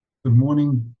Good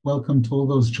morning. Welcome to all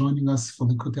those joining us for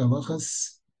Likutey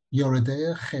Halakhos, Yoreh,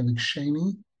 Deah, Chelik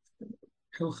Sheni,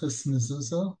 Hilkhos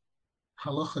Mezuza,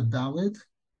 Halakha Dalid.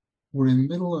 We're in the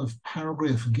middle of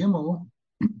paragraph Gimel.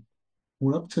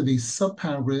 We're up to the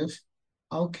subparagraph,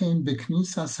 Alkein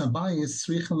Beknisas Habayis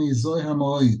Tzrichen Zohar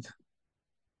Moed.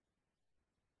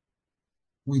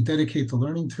 We dedicate the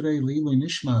learning today, Lilu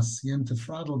Nishmas, Yem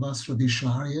Tefradel Bas Rabbi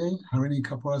Shaharye, Harini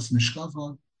Kaparas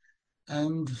Mishkava,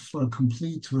 and for a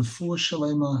complete refuah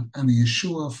shalema and a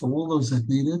Yeshua for all those that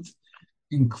need it,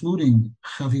 including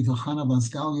Chaviva Chana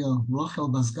Basgalia, Rachel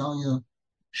Basgalia,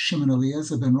 Shimon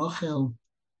Eliezer ben Rachel,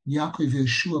 Yaakov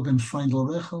Yeshua ben Freindel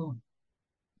Rechel,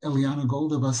 Eliana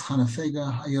Golda bas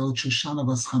Chanafega, Ayelet Shoshana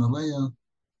bas Chanaleya,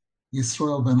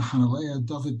 Yisrael ben Chanaleya,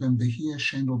 David ben Behia,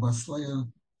 Shendel bas Leah,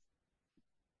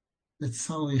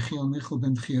 Betzalel Yechiel Michel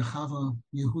ben Chiachava,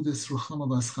 Yehudis Ruchama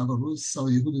bas Chavarus, Sal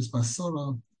Yehudis bas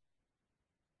Sora,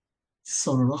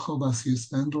 Sora Rachel bas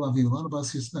Yusbendel, Avilana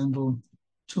bas Yusbendel,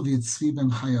 Tuvia Tzvi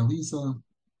ben Chayaliza,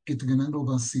 Gitgenendel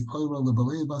bas Sipoira,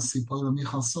 Lebele bas Sipoira,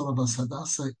 Michal Sora bas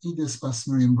Hadassah, Edis bas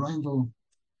Miriam Brindel,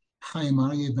 Chaim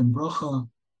Aryeh ben Brocha,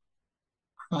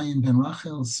 Chaim ben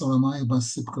Rachel, Sora Maya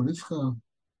bas Sipka Rivka,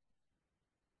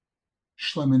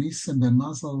 Shlomo Nissen ben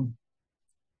Mazel,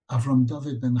 Avram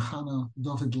David ben Chana,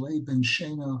 David Lei ben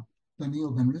Shena, Daniel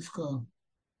ben Rivka,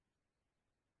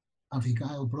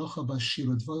 Avigail Brocha bas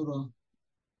Shira Dvora,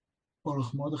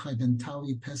 Baruch Mordechai ben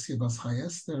Tali, Pesia bas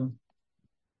Chayester,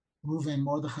 Ruven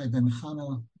Mordechai ben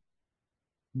Chana,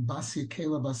 Basia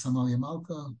Kela bas Amalia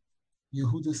Malka,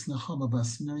 Yehudis Nechama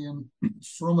bas Miriam,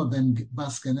 Froma ben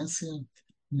bas Ganesia,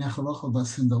 Necharocha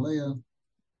bas Hindalea,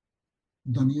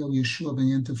 Daniel Yeshua ben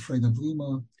Yentav Freda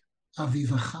Blima,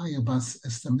 Aviva Chaya bas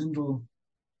Estamindel,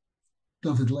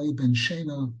 David Lei ben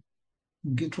Shena,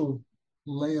 Gittel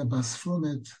Leah bas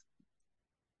Frumit,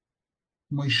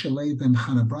 Moshe Lei ben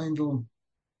Chana Brindel,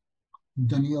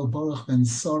 Daniel Baruch ben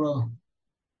Sora,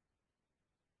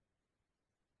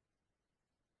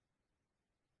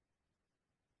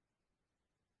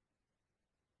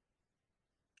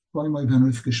 Roimai ben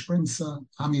Rivka Sprinza,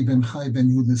 Ami ben Chai ben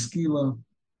Yudis Gila,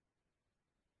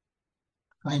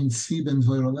 Chaim Tzvi ben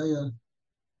Voiralea,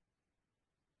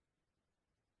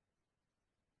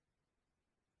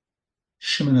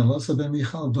 Shimon Elazar ben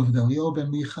Michal, David Eliyahu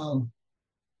ben Michal,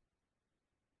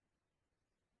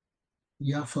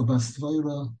 Yafa bas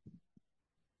Dvoira,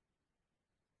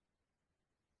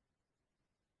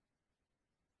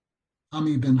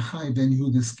 Ami ben Chai ben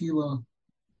Yudis Gila,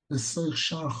 Besoich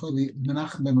Shar Choli,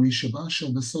 Menachem ben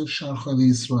Rishabasha, Besoich Shar Choli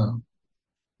Yisrael.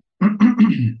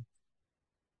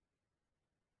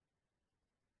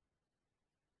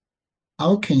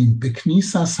 Alkein,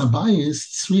 Beknisas Habayis,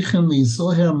 Tzrichen li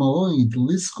Zoher Moed,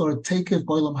 Liskor Tekev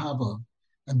Boilam Haba.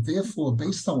 And therefore,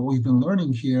 based on what we've been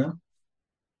learning here,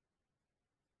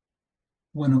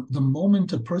 when the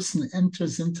moment a person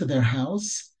enters into their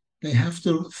house, they have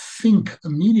to think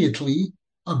immediately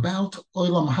about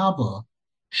Olam Haba,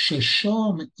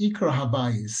 Sheshom Ikar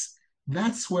Habayis.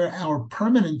 That's where our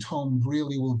permanent home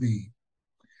really will be.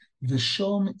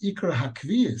 Vishom Ikar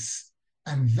Hakvius.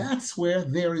 And that's where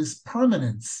there is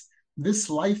permanence. This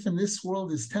life in this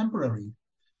world is temporary.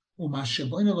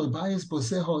 Umasheboinu lobayis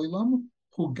bozeh ha'olam,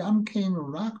 hu gam kein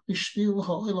rak bishvil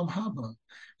ha'olam haba.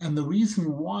 And the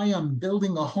reason why I'm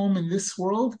building a home in this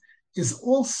world is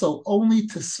also only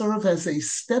to serve as a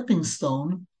stepping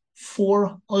stone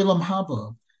for olam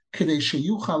haba. Kedei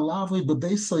sheyuchal lavli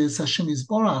bebeisay es Hashem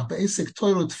yizborach be'esek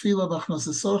toiru tefila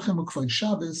v'achnosesorchem u'kvod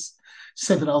Shabbos,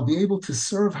 so that I'll be able to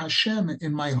serve Hashem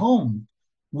in my home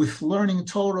with learning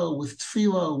Torah, with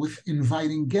tefillah, with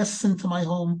inviting guests into my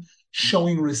home,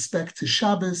 showing respect to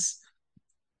Shabbos,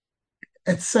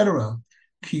 etc.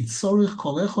 Ki tzorich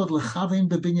kol echad lechavim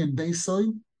bebinyan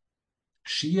beisoy,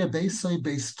 shiyeh beisoy,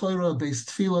 beis Torah, beis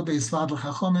tefillah, beis vad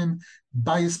l'chachomim,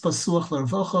 bayis pasuach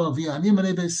l'rvocha, v'yanim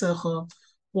anei beisecha.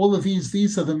 All of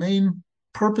these are the main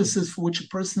purposes for which a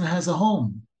person has a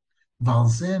home. Val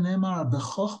zeh nemar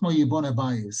bechochma yibone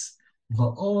bayis.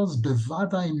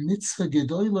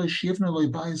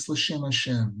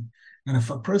 And if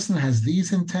a person has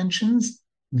these intentions,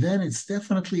 then it's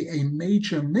definitely a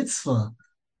major mitzvah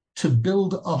to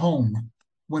build a home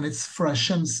when it's for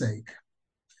Hashem's sake.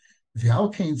 And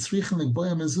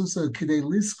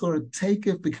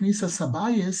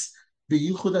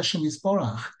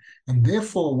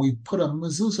therefore, we put a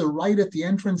mezuzah right at the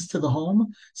entrance to the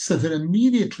home, so that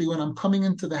immediately when I'm coming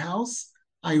into the house,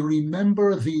 I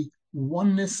remember the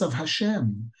oneness of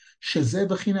Hashem,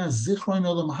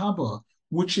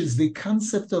 which is the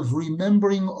concept of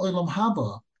remembering Olam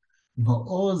Haba.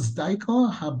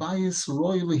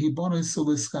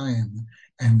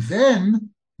 And then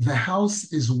the house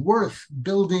is worth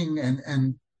building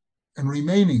and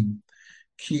remaining.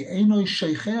 Because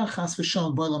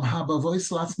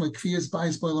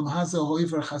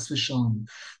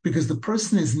the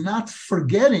person is not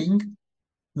forgetting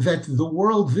that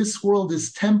this world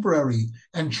is temporary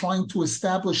and trying to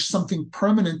establish something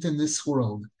permanent in this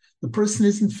world. The person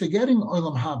isn't forgetting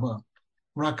Olam Haba.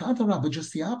 Rakata Rabba,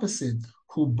 just the opposite.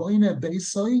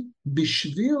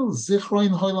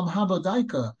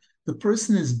 The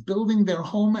person is building their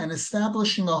home and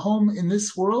establishing a home in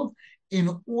this world in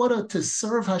order to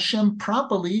serve Hashem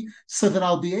properly so that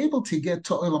I'll be able to get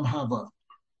to Olam Haba.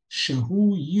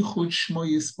 Shehu Yichud Shmo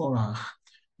Yisborach,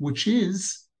 which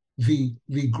is the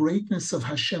greatness of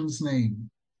Hashem's name.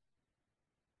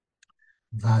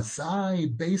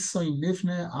 Vazai Beisoy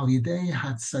Nivne Al Yidei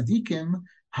Hatzadikim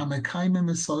Hamekaimim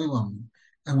Esoilam.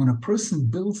 And when a person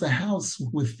builds a house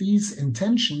with these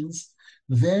intentions,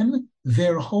 then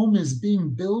their home is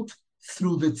being built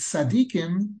through the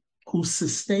tzadikim who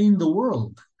sustain the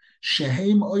world.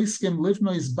 Shehem oiskim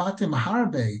livnois batim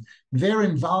harbe. They're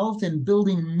involved in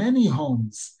building many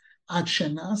homes. Ad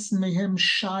shenas mehem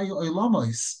shai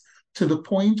oilamos, to the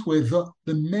point where the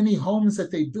many homes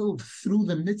that they build through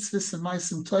the mitzvahs and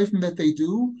ma'asim tovim that they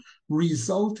do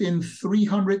result in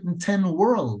 310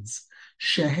 worlds.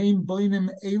 Shehem boinim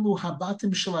elu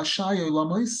habatim shel hashai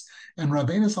oilamos, and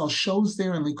Rabbeinu Zal shows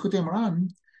there in Likutey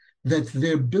that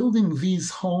they're building these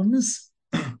homes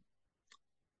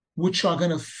which are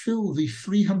going to fill the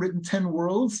 310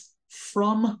 worlds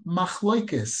from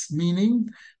machloikis, meaning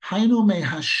hainu me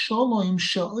hasholoim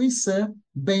she'oise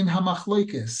bein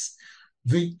hamachloikis.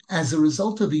 As a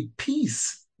result of the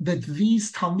peace that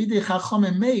these Talmidei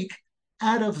Chachamim make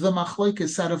out of the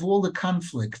machloikis, out of all the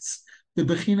conflicts, the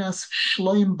bechinas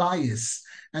shloim bayis,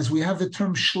 as we have the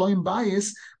term shloim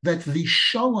bayis, that the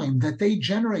shalom that they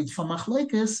generate from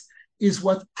machloikis is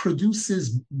what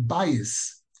produces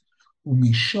bayis.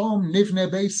 Umishom nivne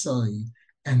beisai,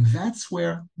 and that's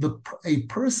where a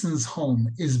person's home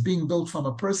is being built from,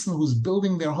 a person who's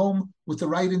building their home with the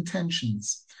right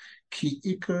intentions. Ki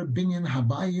ikar binyan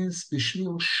habayis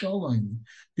b'shvil shalom,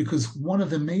 because one of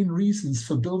the main reasons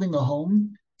for building a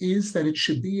home is that it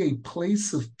should be a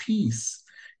place of peace.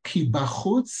 Ki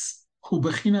bachutz hu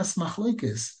bechinas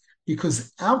machlekes,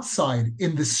 because outside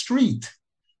in the street,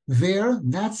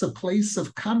 that's a place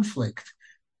of conflict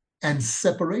and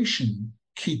separation.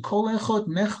 Ki kol echad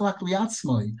nechlak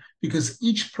liatzmoi, because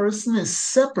each person is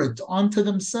separate unto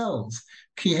themselves.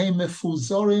 Ki he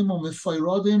mefuzorim u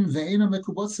mefayrodim ve'ena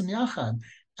mekubotzim yachad.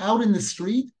 Out in the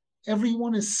street,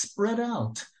 everyone is spread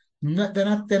out.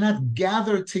 They're not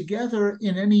gathered together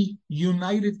in any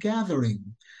united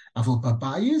gathering. Avol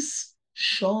babayis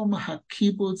shom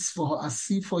hakibutz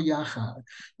v'ho'asifo yachad.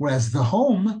 Whereas the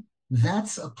home,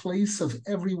 that's a place of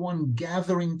everyone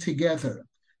gathering together.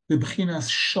 B'bchinas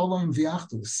shalom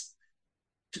v'achdus,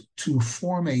 to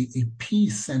form a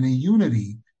peace and a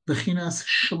unity. B'chinas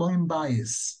shalom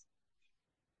bayis.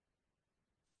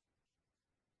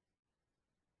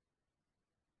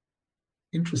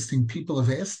 Interesting, people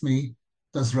have asked me,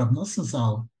 does Rab Nosson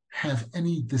Zal have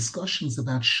any discussions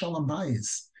about shalom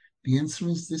bayis? The answer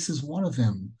is, this is one of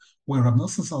them, where Rab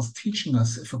Nosson Zal is teaching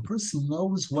us, if a person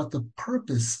knows what the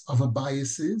purpose of a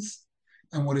bayis is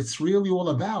and what it's really all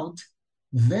about,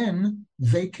 then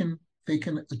they can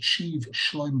achieve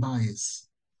shalom bayis.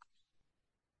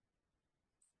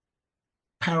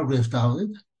 Paragraph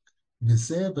Daled,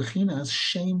 v'zeh b'chinas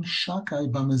shem shakai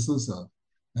b'Mezuza,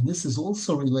 and this is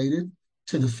also related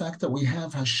to the fact that we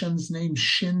have Hashem's name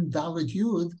Shin Daled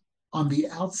Yud on the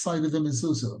outside of the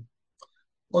Mezuza.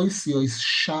 Ois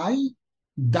Shai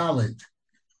Daled,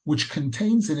 which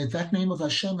contains in it, that name of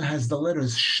Hashem has the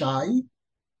letters Shai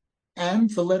and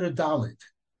the letter Daled.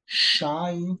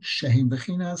 Shai Shehim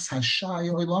Bechinas Hashai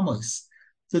Oilamos.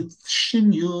 The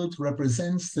Shin Yud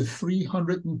represents the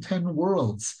 310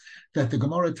 worlds that the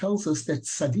Gemara tells us that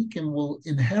tzaddikim will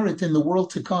inherit in the world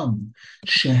to come.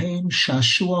 Shehem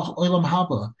Shashuach Olam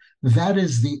Haba. That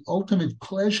is the ultimate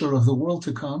pleasure of the world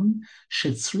to come.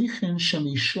 Shetzrichin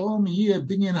Shemishom Yeh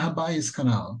Binyan Habayis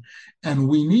Kanal. And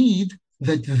we need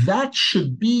that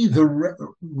should be the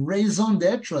raison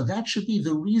d'etre, that should be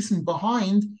the reason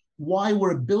behind why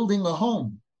we're building a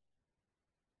home.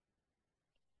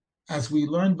 As we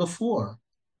learned before.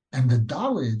 And the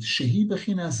Daled, Shehi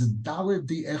Bechinas Daled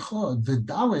di Echad, the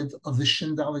Daled of the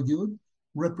Shin Daled Yud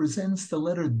represents the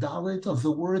letter Daled of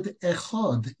the word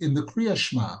Echad in the Kriya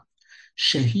Shema.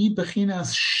 Shehi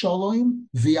Bechinas Shalom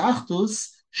V'Achdus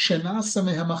Shenasa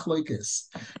Mehamachloikis.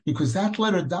 Because that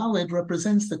letter Daled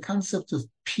represents the concept of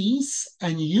peace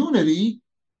and unity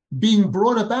being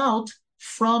brought about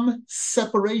from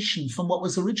separation, from what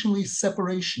was originally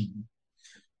separation.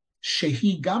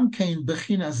 Shehi gamkein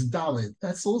bechinas dalid.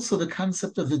 That's also the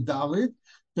concept of the dalid,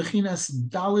 bechinas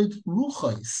dalid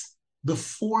ruchos, the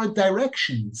four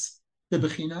directions. The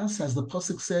bechinas, as the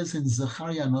pasuk says in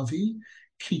Zechariah Navi,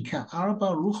 ki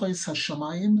ka'arba ruchos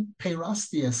hashamayim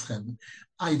perasti eschem.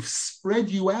 I've spread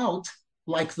you out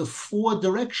like the four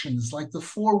directions, like the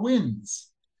four winds.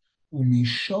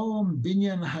 Umishom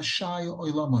binyan hashai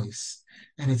oilamos.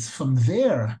 And it's from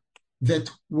there that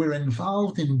we're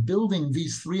involved in building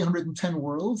these 310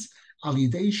 worlds,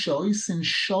 alidei shois in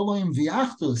shalom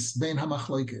v'achdus bein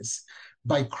hamachloikes,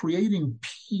 by creating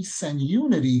peace and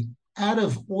unity out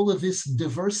of all of this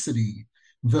diversity.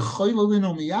 And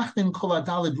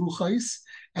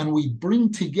we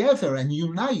bring together and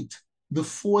unite the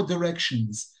four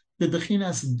directions. The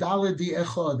bechinas daled di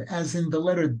echad, as in the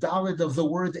letter daled of the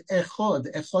word echad.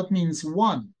 Echad means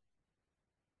one.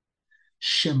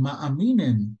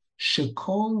 Shema'aminim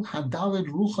shekol hadaled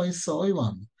ruchos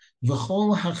ha'olam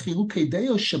v'chol hachilukei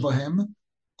deah shebahem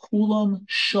kulam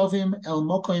shovim el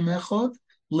mokoim echad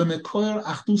lemekoyer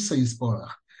achdus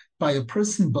yisborach. By a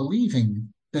person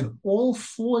believing that all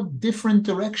four different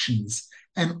directions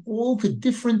and all the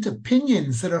different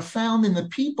opinions that are found in the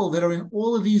people that are in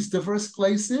all of these diverse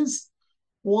places,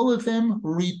 all of them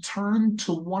return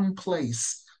to one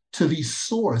place, to the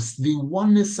source, the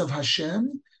oneness of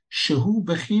Hashem, Shehu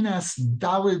Bechinas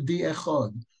Dalid Di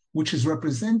Echad, which is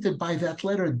represented by that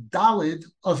letter Dalid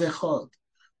of Echad.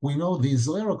 We know the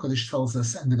Zohar Kodesh tells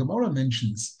us, and the Gemara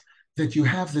mentions, that you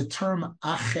have the term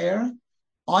Acher.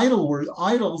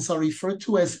 Idols are referred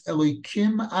to as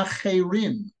Elokim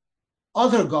Acherim,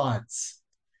 other gods.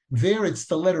 There it's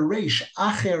the letter Resh.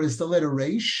 Acher is the letter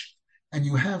Resh, and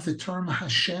you have the term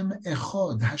Hashem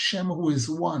Echad, Hashem who is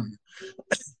one.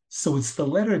 So it's the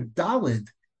letter Dalid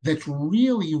that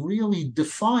really, really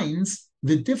defines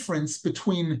the difference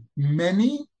between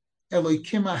many,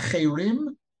 Elokim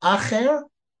Acherim, Acher,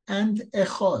 and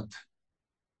Echad.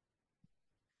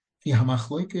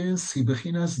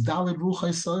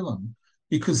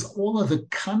 Because all of the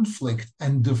conflict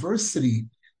and diversity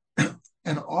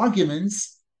and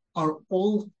arguments are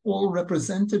all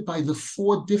represented by the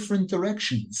four different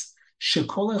directions,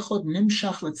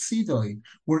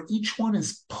 where each one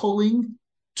is pulling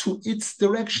to its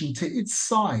direction, to its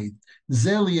side. This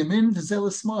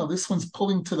one's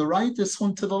pulling to the right, this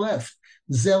one to the left.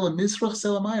 This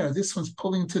one's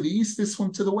pulling to the east, this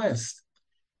one to the west.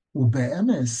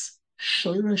 Whereas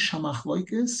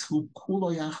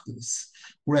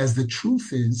the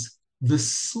truth is, the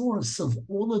source of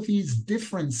all of these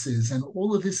differences and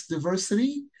all of this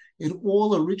diversity, it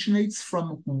all originates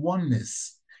from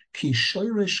oneness.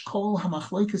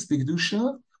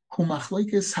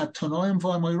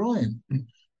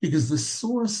 Because the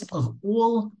source of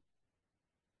all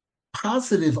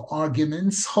positive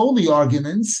arguments, holy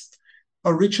arguments,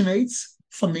 originates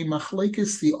from the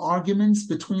machlekes, the arguments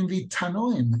between the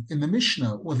Tanoim in the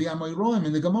Mishnah or the Amoraim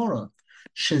in the Gemara.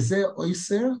 Shezeh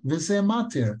oiser v'zeh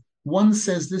mater. One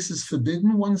says this is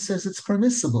forbidden, one says it's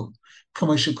permissible.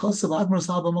 As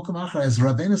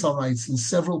Rabbeinu Zal writes in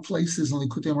several places in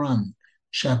Likutey,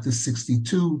 chapter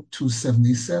 62,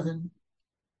 277.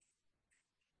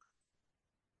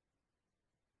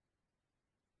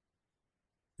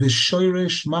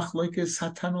 V'shoyresh machlekes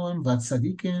hatanoim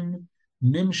v'tzadikim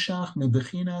nimshach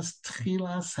mebechinas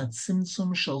tchilas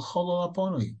hatzimtzum shel cholol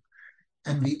haponoi.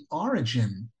 And the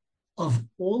origin of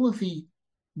all of the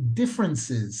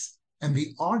differences and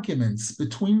the arguments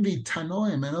between the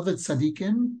Tanoim and other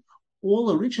tzaddikim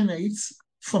all originates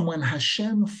from when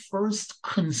Hashem first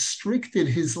constricted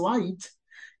his light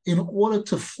in order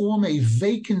to form a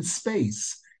vacant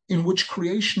space in which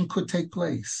creation could take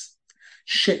place.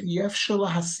 She'yef shela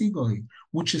hasigoi,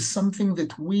 which is something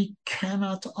that we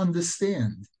cannot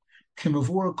understand.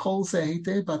 Kemavur kol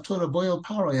zehite batora boyel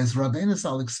paroi, as Rabbeinu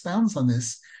Zal expounds on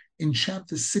this in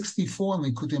chapter 64 in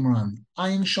Likutey Moharan.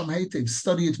 Ayin Shom Heitev,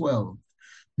 study it well.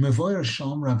 Mevoyer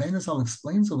Shom, Rabbeinu Zal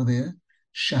explains over there,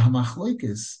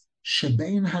 shehamachloikis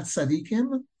shebein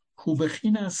hatzadikim hu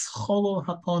bechinas cholol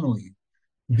haponoi.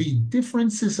 The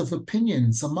differences of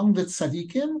opinions among the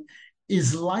tzadikim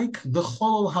is like the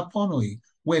cholol haponoi,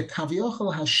 where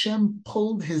Kaviochel Hashem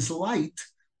pulled his light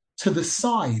to the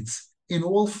sides in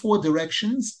all four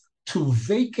directions to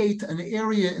vacate an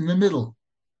area in the middle.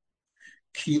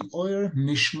 Ki oir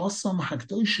nishmosam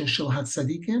hakdosha shel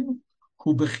hatzadikim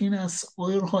hu bechinas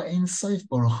oir ha'ein sof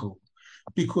baruch hu.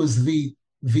 Because the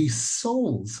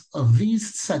souls of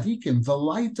these tzadikim, the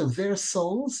light of their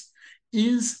souls,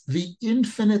 is the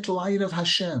infinite light of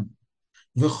Hashem.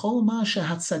 V'chol ma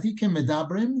shehatzadikim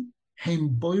medabrim Heim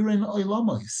boiren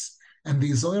oilamos. And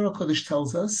the Zohar HaKadosh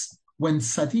tells us, when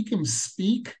tzaddikim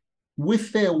speak,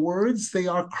 with their words, they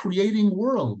are creating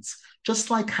worlds. Just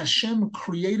like Hashem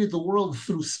created the world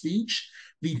through speech,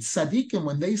 the tzaddikim,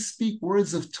 when they speak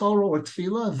words of Torah or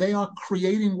Tefillah, they are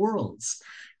creating worlds.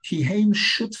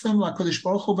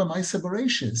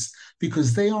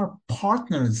 Because they are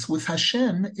partners with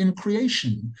Hashem in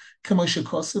creation.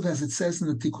 As it says in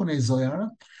the Tikkunei Zohar,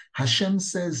 Hashem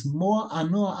says, Mo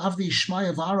ano avdi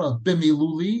ishmaya vara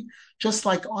b'miluli, just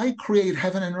like I create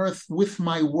heaven and earth with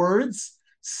my words,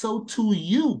 so too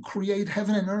you create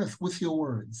heaven and earth with your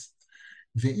words.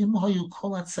 Ve'im hayu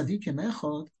kol hatzadikim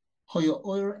echad, hayu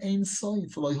oir ein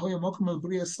soif, lo hayu mokum al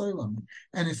bria soilam.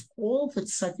 And if all the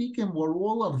tzadikim were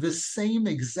all of the same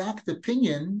exact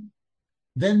opinion,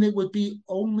 then there would be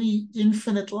only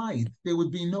infinite light. There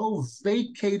would be no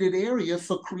vacated area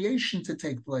for creation to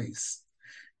take place.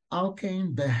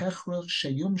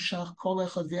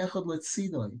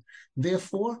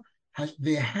 Therefore,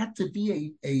 there had to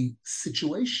be a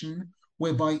situation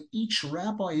whereby each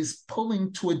rabbi is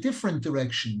pulling to a different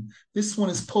direction. This one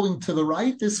is pulling to the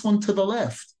right, this one to the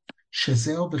left.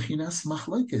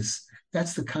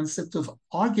 That's the concept of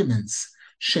arguments.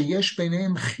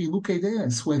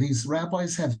 Where these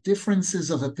rabbis have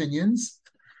differences of opinions.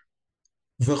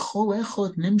 And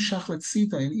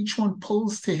each one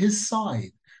pulls to his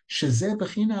side. Which is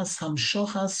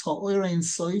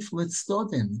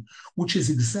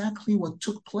exactly what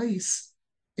took place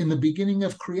in the beginning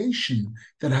of creation,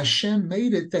 that Hashem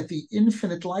made it that the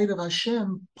infinite light of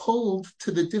Hashem pulled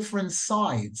to the different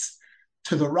sides,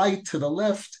 to the right, to the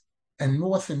left, and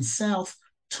north and south,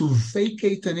 to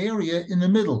vacate an area in the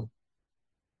middle.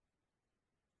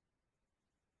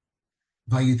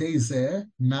 That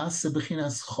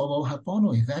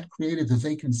created the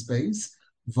vacant space.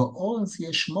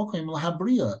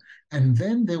 And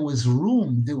then there was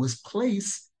room, there was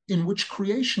place in which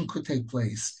creation could take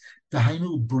place. The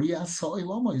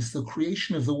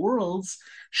creation of the worlds,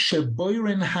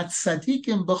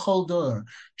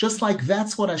 just like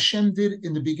that's what Hashem did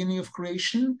in the beginning of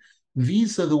creation.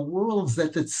 These are the worlds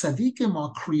that the tzaddikim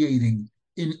are creating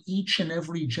in each and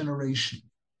every generation.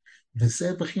 And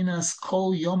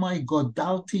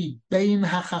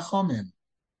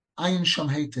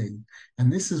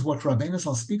this is what Rabbeinu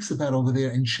Zal speaks about over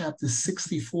there in chapter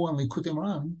 64 in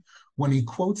Likutey, when he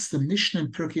quotes the Mishnah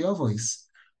in Pirkei Avos,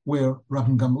 where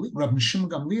Rabbi Shimon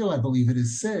Gamliel, I believe it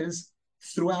is, says,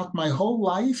 throughout my whole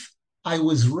life, I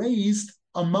was raised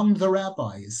among the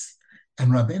rabbis.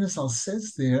 And Rabbeinu Zal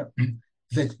says there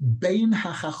that Bein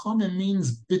HaChachamim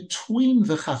means between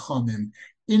the Chachamim,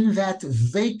 in that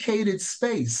vacated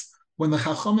space, when the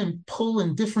Chachamim pull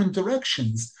in different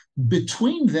directions,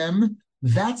 between them,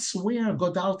 that's where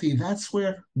Godalti, that's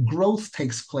where growth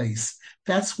takes place.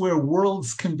 That's where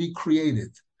worlds can be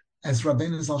created, as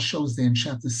Rabbeinu Zal shows there in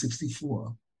chapter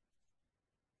 64.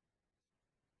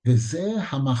 V'zeh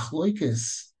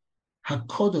hamachloikes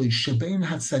hakodosh shebein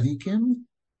hatzadikim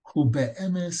hu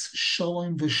be'emes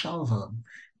shalom v'shalva.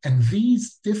 And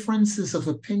these differences of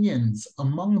opinions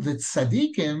among the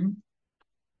tzaddikim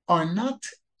are not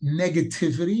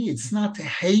negativity, it's not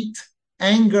hate,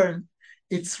 anger,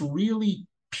 it's really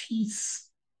peace.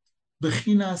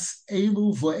 Bechinas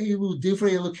elu v'elu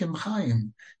divrei Elokim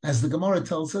Chaim. As the Gemara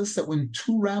tells us, that when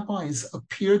two rabbis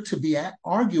appear to be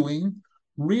arguing,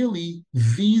 really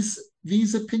these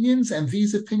opinions and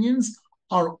these opinions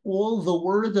are all the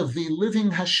word of the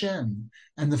living Hashem.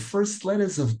 And the first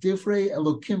letters of Divrei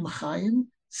Elokim Chaim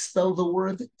spell the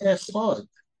word Echad.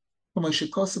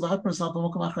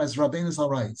 As Rabbeinu Zal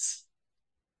writes,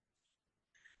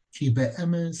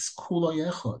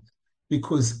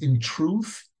 because in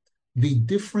truth, the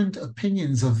different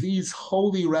opinions of these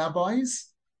holy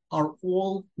rabbis are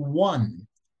all one.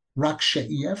 However,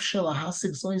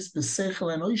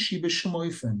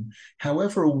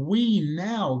 we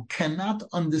now cannot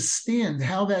understand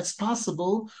how that's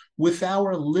possible with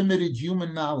our limited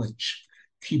human knowledge.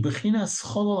 Because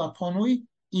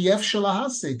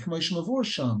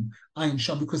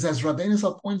as Rabbeinu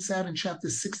Zal points out in chapter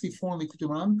 64 in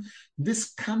Likutey,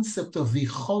 this concept of the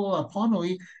Cholol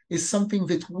Aponoi is something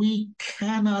that we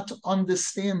cannot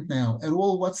understand now at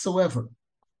all whatsoever.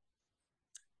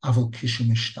 But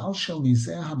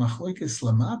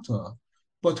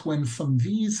when from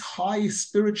these high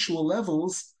spiritual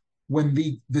levels, when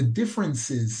the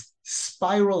differences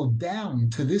spiral down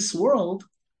to this world,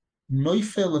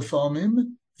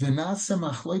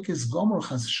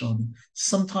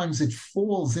 sometimes it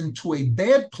falls into a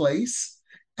bad place,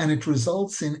 and it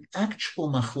results in actual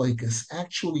machlokes,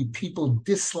 actually people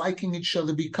disliking each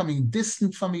other, becoming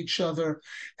distant from each other,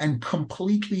 and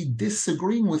completely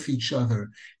disagreeing with each other,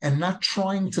 and not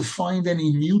trying to find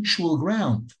any mutual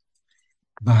ground.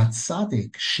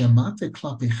 V'hatzadik shemate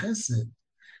klapi chesed.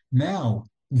 Now,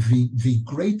 the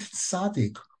great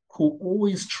tzaddik who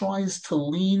always tries to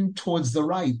lean towards the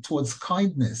right, towards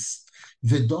kindness,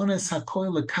 v'dones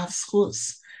hakoil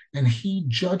lekaf, and he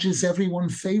judges everyone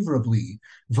favorably,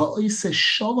 va'oiseh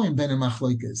shalom ben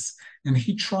hamachlokas, and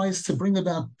he tries to bring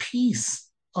about peace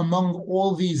among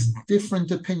all these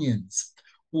different opinions.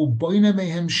 U'boine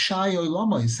mehem shai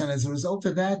oilamos, and as a result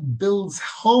of that, builds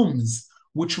homes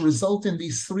which result in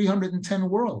these 310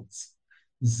 worlds.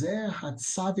 This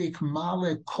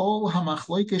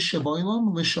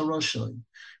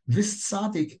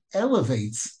tzaddik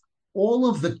elevates all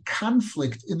of the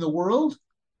conflict in the world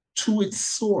to its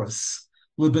source,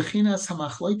 which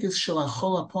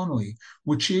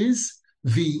is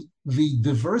the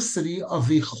diversity of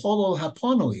the cholol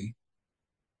haponoi,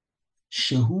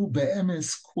 shehu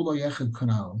be'emes kulo yechad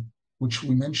kanal, which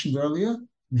we mentioned earlier.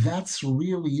 That's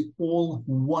really all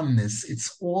oneness.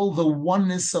 It's all the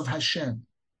oneness of Hashem.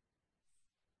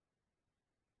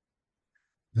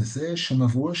 And this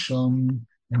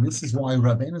is why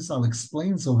Rabbeinu Zal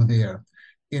explains over there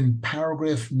in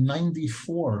paragraph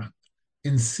 94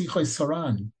 in Sichos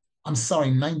Saran,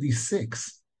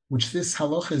 96, which this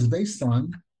halacha is based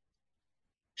on,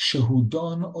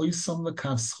 Shehudon oisam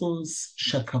lekavschus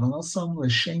shekavanasam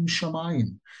l'shem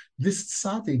shamayim. This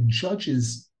tzaddik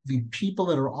judges the people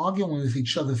that are arguing with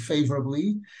each other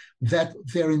favorably, that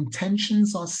their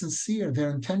intentions are sincere. Their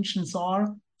intentions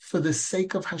are for the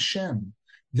sake of Hashem.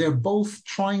 They're both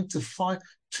trying to find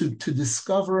to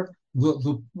discover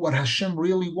what Hashem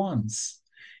really wants.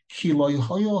 Because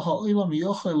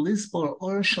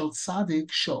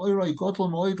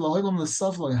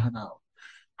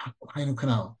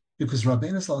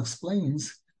Rabbeinu Zal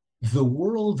explains, the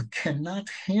world cannot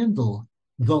handle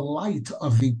the light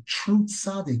of the true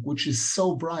tzaddik, which is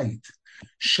so bright.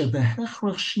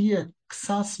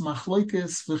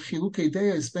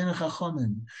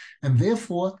 And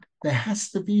therefore, there has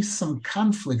to be some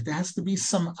conflict, there has to be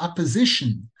some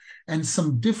opposition, and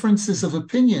some differences of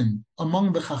opinion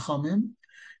among the Chachamim,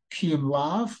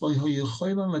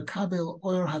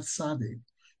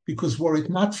 because were it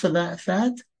not for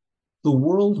that, the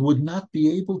world would not be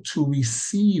able to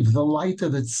receive the light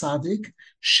of the tzaddik,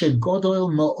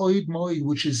 shegodol ma'oid moed,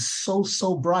 which is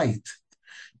so bright.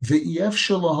 The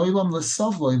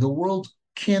world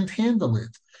can't handle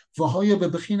it.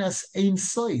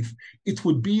 It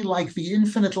would be like the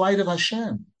infinite light of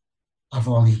Hashem.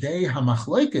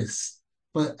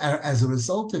 But as a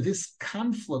result of this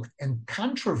conflict and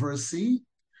controversy,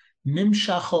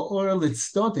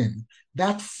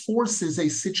 that forces a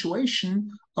situation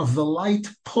of the light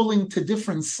pulling to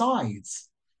different sides.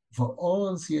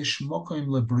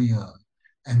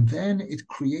 And then it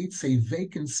creates a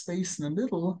vacant space in the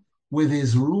middle where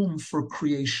there's room for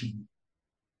creation.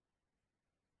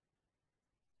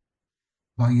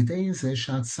 And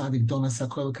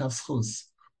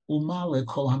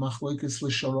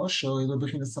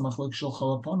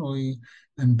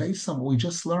based on what we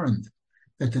just learned,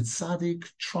 that the tzaddik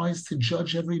tries to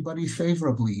judge everybody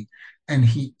favorably, and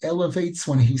he elevates,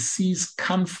 when he sees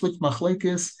conflict,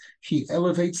 machlekes, he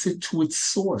elevates it to its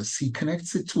source, he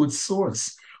connects it to its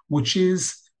source, which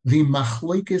is the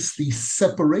machlekes, the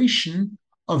separation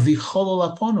of the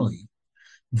cholol haponoi.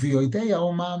 And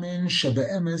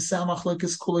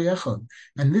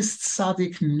this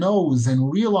tzaddik knows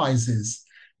and realizes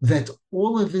that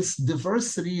all of this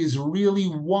diversity is really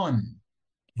one.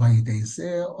 And this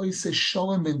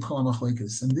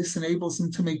enables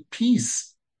him to make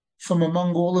peace from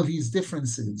among all of these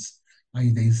differences.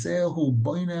 And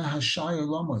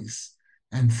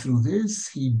through this,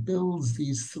 he builds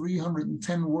these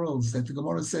 310 worlds that the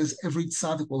Gemara says every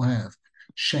tzaddik will have.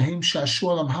 Shehem shashu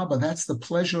olam haba, that's the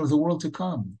pleasure of the world to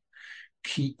come.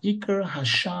 Ki ikar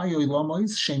hashai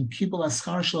olamois shem kibul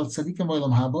aschar shel tzadikim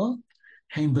olam haba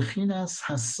heim bechinas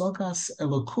hasagas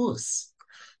Elul.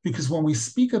 Because when we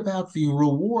speak about the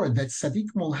reward that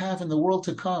tzaddikim will have in the world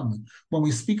to come, when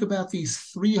we speak about these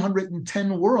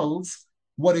 310 worlds,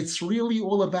 what it's really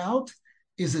all about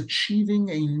is achieving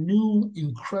a new,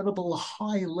 incredible,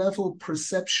 high-level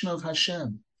perception of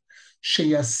Hashem.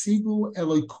 Sheyasigu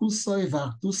elokusoi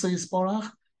v'achdusoi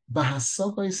yisborach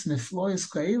b'hasokos neflois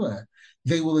ka'ela.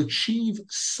 They will achieve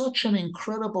such an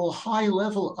incredible,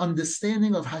 high-level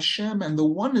understanding of Hashem and the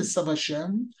oneness of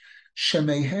Hashem,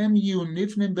 shemehem yu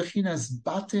nivnim bechinas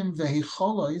batim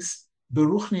v'hicholois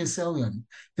beruchnius elyon,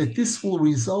 that this will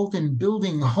result in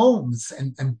building homes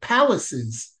and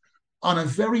palaces on a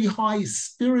very high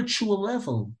spiritual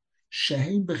level.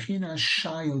 Shehem bechina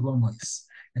shai olomos.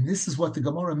 And this is what the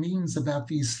Gemara means about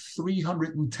these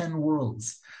 310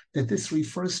 worlds, that this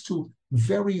refers to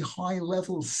very high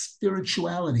level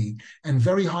spirituality and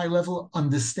very high level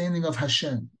understanding of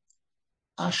Hashem.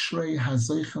 Ashrei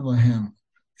hazoichem lahem.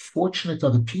 Fortunate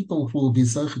are the people who will be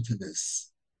zoichet to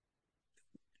this.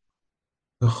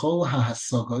 V'chol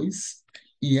ha'hasagos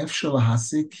yefshel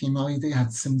lahasik himayidei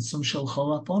hatzimtzum shel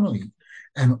chol haponoi.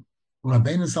 And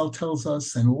Rabbeinu Zal tells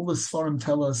us, and all the Sfarim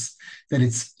tell us, that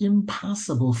it's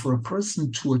impossible for a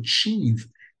person to achieve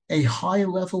a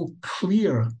high-level,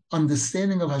 clear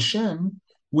understanding of Hashem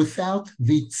without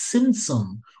the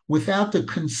tzimtzum, without the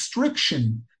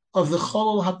constriction of the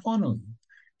cholol haponoi.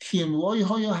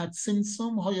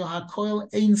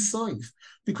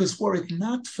 Because were it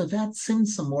not for that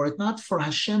tzimtzum, were it not for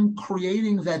Hashem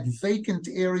creating that vacant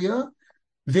area,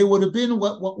 there would have been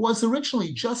what was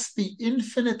originally just the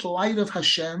infinite light of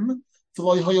Hashem. There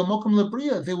would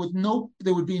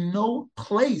be no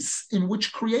place in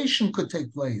which creation could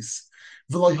take place.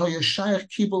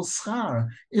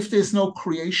 If there's no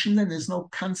creation, then there's no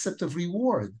concept of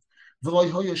reward. And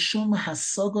then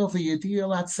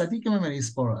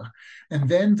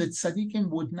the tzaddikim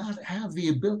would not have the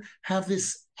ability, have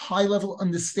this high level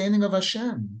understanding of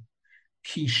Hashem.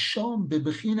 Ki shom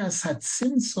bebechinas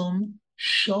hatzimtzum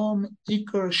shom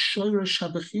ikar shoresh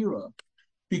habechira,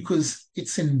 because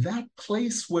it's in that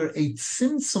place where a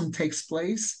tzimtzum takes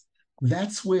place.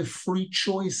 That's where free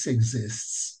choice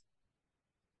exists.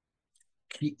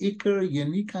 Ki ikar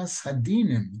yenikas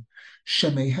hadinim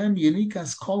shemehem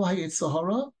yenikas kol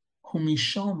hayetzahara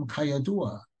humishom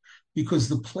kayadua, because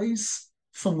the place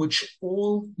from which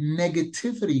all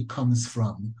negativity comes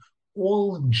from,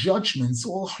 all judgments,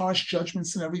 all harsh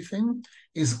judgments and everything,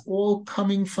 is all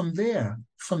coming from there,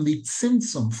 from the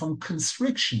tzimtzum, from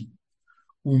constriction.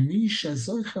 And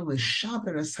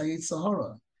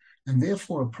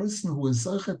therefore, a person who is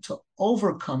zoche to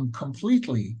overcome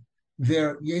completely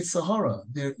their yetzahara,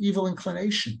 their evil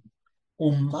inclination,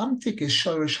 and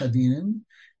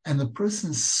the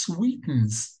person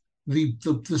sweetens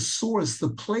the source, the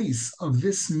place of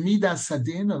this midas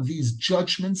hadin, of these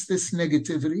judgments, this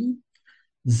negativity,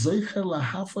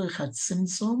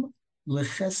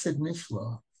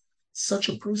 such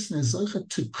a person is zoche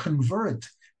to convert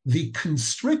the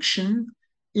constriction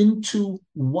into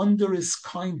wondrous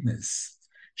kindness,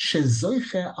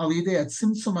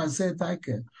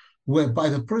 whereby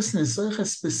the person is zoche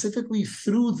specifically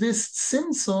through this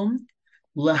tzimtzum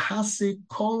lahasig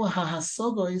kol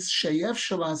hahasogos sheyev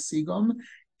shel hasigom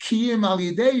kiyem al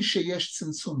yidei sheyesh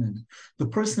tzimtzumim. The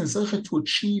person is zoche to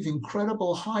achieve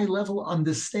incredible high level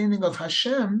understanding of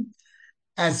Hashem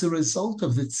as a result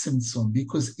of the tzimtzum,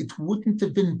 because it wouldn't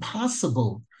have been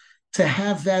possible to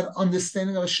have that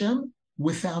understanding of Hashem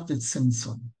without the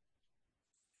tzimtzum.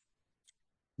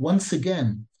 Once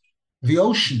again, the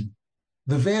ocean,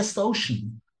 the vast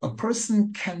ocean. A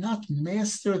person cannot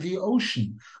master the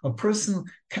ocean. A person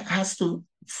has to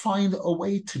find a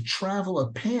way to travel,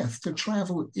 a path to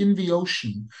travel in the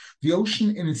ocean. The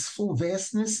ocean in its full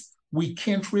vastness, we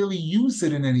can't really use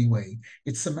it in any way.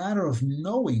 It's a matter of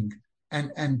knowing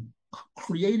and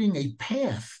creating a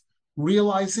path,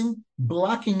 realizing,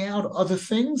 blocking out other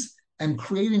things and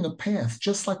creating a path.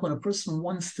 Just like when a person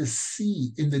wants to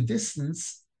see in the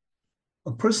distance,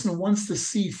 a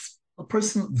person's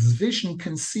vision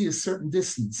can see a certain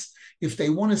distance. If they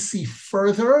want to see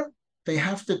further, they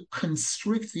have to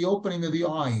constrict the opening of the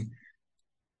eye,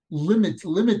 limit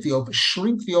the open,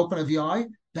 shrink the opening of the eye.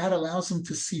 That allows them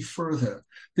to see further.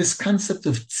 This concept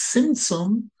of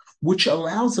tzimtzum, which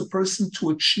allows a person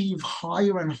to achieve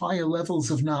higher and higher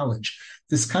levels of knowledge.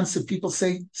 This concept, people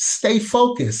say, stay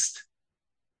focused.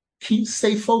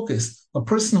 Stay focused. A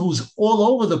person who's all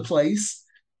over the place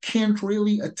can't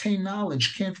really attain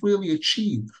knowledge, can't really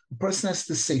achieve. A person has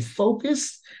to stay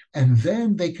focused, and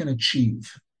then they can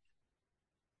achieve.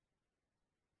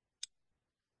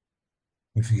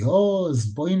 And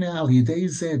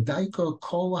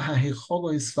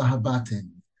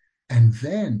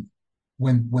then,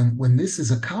 when this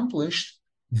is accomplished,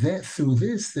 that through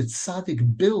this, that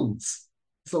tzaddik builds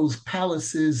those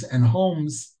palaces and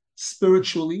homes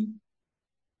spiritually.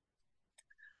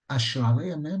 Asher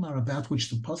alei nemar, about which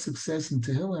the pasuk says in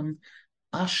Tehillim,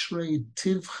 Ashrei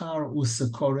tivchar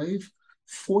usakorev,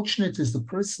 fortunate is the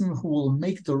person who will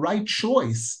make the right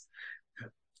choice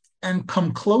and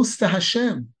come close to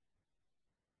Hashem.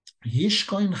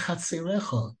 Yishkoin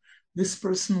chatzerecha, this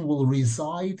person will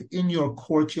reside in your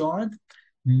courtyard.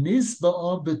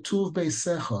 Nizba'a betuv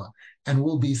beisecha, and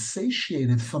will be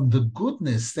satiated from the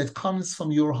goodness that comes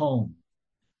from your home.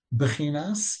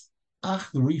 Bechinas,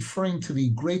 referring to the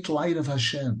great light of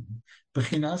Hashem.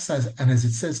 Bechinas, as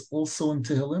it says also in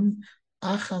Tehillim,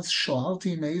 Achas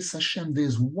shoalti meis Hashem.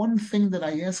 There's one thing that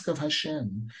I ask of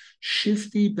Hashem.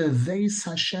 Shifti beveis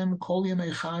Hashem kol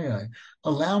yemei chayai.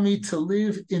 Allow me to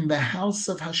live in the house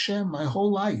of Hashem my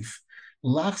whole life.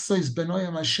 Lachsois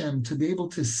benoyam Hashem, to be able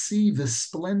to see the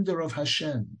splendor of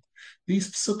Hashem.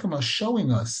 These psukim are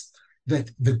showing us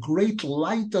that the great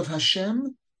light of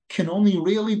Hashem can only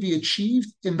really be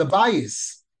achieved in the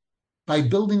bayis, by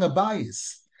building a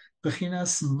bayis.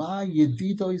 Bechinas ma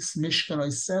yedidois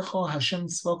mishkanoisecho Hashem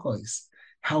tzvokois.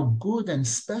 How good and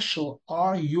special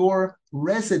are your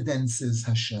residences,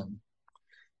 Hashem.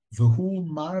 V'hu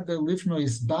marbe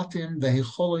livnois batim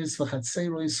v'hecholois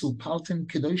v'chatzerois upaltim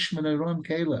kedosh meneroim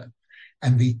kele.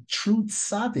 And the true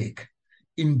tzaddik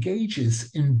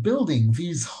engages in building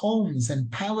these homes and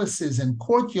palaces and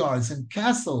courtyards and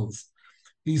castles,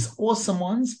 these awesome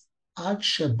ones, ad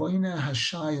sheboina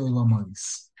hashay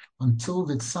olamais, until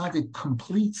the tzaddik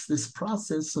completes this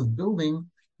process of building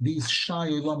these shay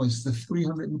olamais, the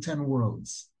 310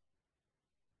 worlds.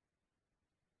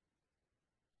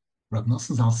 Rav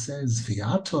Nosson Zal says,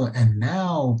 Viato, and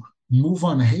now move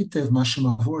on heitev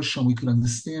mashamavor sham. We could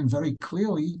understand very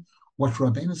clearly what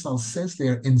Rabbeinu Zal says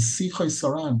there in Sichai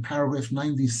Sarah, paragraph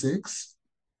 96.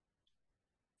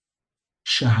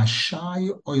 Shahashai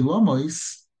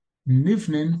oilomois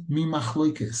nivnin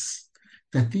mimachloikis,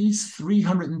 that these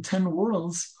 310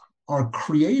 worlds are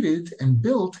created and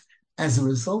built as a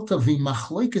result of the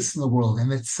machloikis in the world,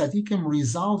 and that tzaddikim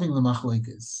resolving the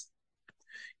machloikis.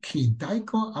 Ki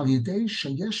daiko al yedei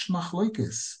sheyesh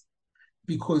machloikis,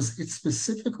 because it's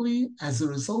specifically as a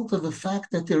result of the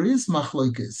fact that there is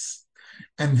machloikis,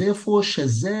 and therefore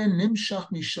shezeh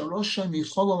nimshach misharosha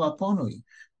michol alaponoi.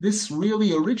 This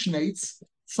really originates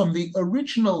from the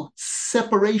original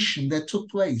separation that took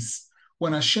place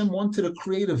when Hashem wanted to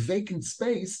create a vacant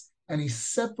space and he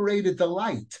separated the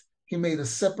light. He made a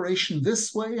separation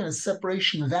this way and a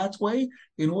separation that way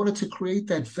in order to create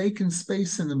that vacant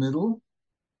space in the middle.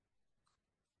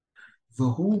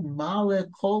 V'hu male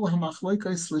kol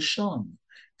hamachloikos l'shon.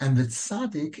 And the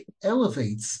tzaddik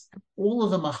elevates all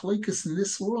of the machloikos in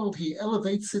this world, he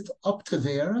elevates it up to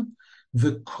there.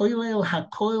 The koilel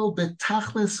hakoil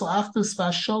betachlis u'achdus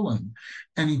v'asholem,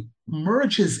 and he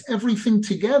merges everything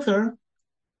together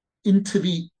into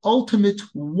the ultimate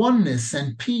oneness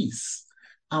and peace.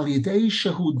 Al yedei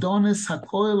shehu donis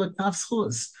hakoil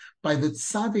etavschus, by the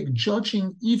tzaddik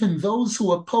judging even those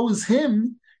who oppose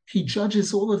him, he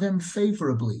judges all of them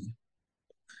favorably.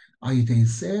 And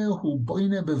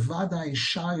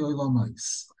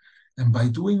by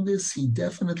doing this, he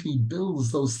definitely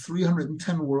builds those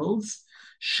 310 worlds,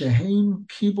 shehem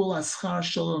kibul aschar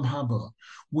shalom haba,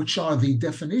 which are the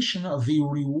definition of the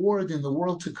reward in the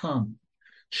world to come.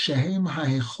 Shehem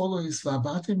ha'echolois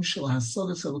v'abatim shel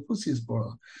hasodas Halakhos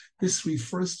bora. This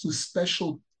refers to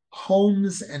special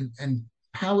homes and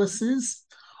palaces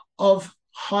of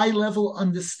high-level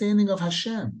understanding of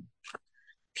Hashem.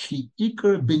 Ki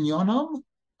ikar binyanam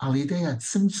al yedei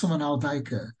hatzimtzum and al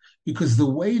daika, because the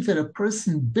way that a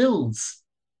person builds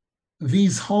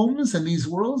these homes and these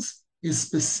worlds is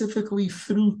specifically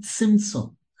through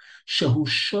tzimtzum, shehu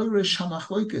shoresh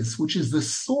hamachloikis, which is the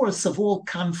source of all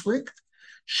conflict,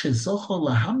 shezocho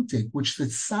lahamtik, which the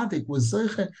tzaddik was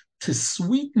zoche to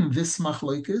sweeten this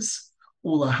machloikis,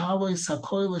 ulahalois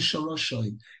hakoil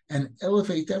sharoshoy, and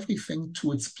elevate everything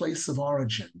to its place of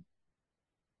origin.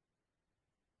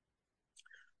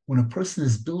 When a person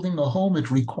is building a home, it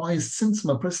requires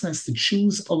tzimtzum. A person has to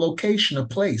choose a location, a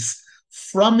place,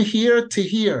 from here to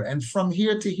here, and from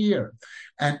here to here.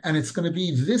 And it's going to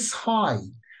be this high,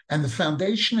 and the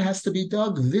foundation has to be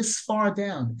dug this far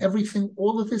down. Everything,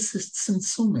 all of this is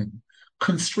tzimtzumim,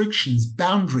 constrictions,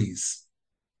 boundaries.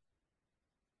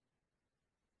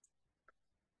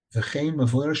 And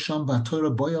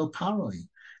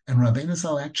Rabbeinu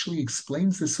Zal actually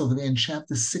explains this over there in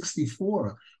chapter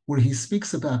 64, where he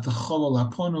speaks about the cholol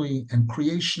aponui and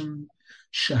creation.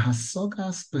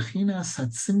 Shehasogas bechinas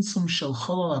hatzimtzum shel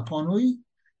cholol aponui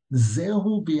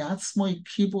zehu biatzmoi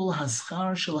kibul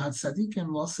haschar shel hatzadikim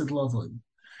losid lovoi.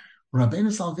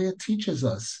 Rabbeinu Zal there teaches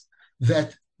us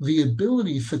that the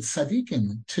ability for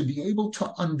tzadikim to be able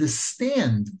to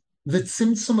understand the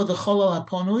tzimtzum of the cholol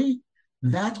aponui,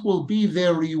 that will be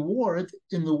their reward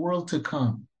in the world to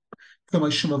come. As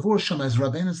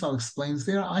Rabbeinu Zal explains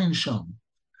there, Ayin Sham.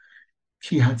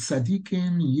 Ki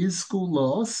hatzadikim yizku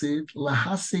la'osid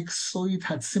lahasik soid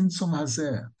hatzimtzum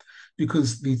hazeh.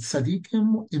 because the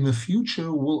tzaddikim in the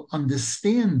future will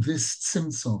understand this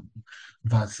tzimtzum.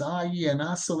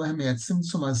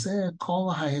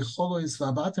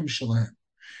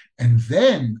 And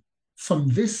then from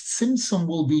this tzimtzum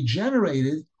will be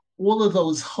generated all of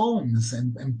those homes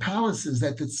and palaces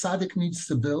that the tzaddik needs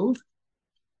to build.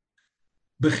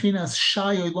 Bechinas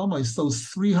Shai Oilamos, those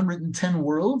 310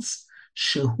 worlds,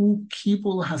 Shehu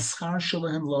Kibul Haschar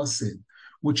Shalahem Lasid,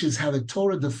 which is how the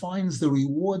Torah defines the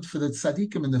reward for the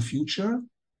tzaddikim in the future.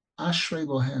 Ashrei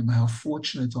Lohem, how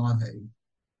fortunate are they?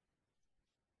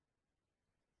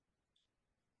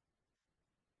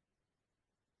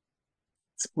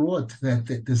 It's brought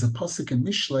that there's a pasuk in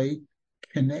Mishlei,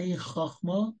 Kenei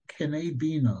Chachma, Kenei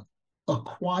Bina.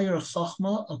 Acquire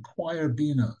Chachma, acquire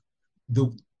Bina.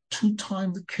 The 2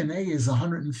 times Kenei is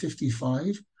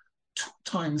 155. 2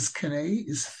 times Kenei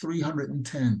is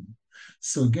 310.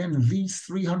 So again, these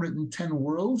 310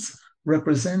 worlds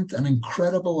represent an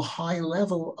incredible high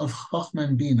level of Chachma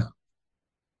and Bina.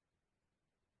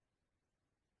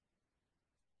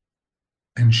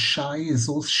 And Shai is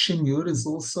also, Shin Yud is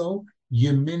also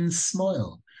Yemin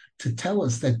Smoil, to tell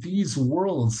us that these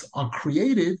worlds are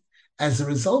created as a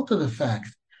result of the fact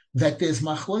that there's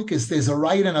machloikis, there's a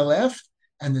right and a left,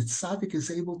 and the tzaddik is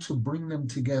able to bring them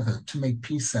together, to make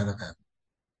peace out of them.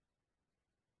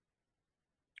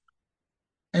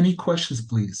 Any questions,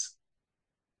 please?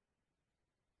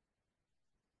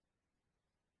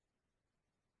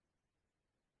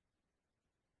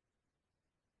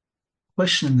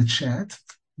 Question in the chat: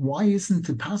 why isn't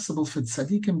it possible for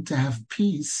tzaddikim to have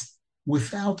peace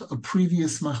without a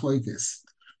previous machlokes?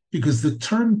 Because the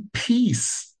term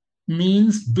peace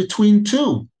means between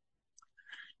two.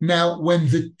 Now, when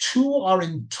the two are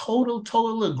in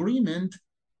total agreement,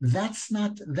 that's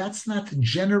not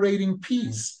generating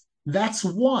peace. That's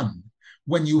one.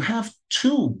 When you have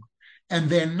two and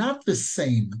they're not the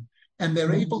same and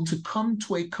they're able to come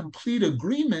to a complete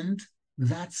agreement,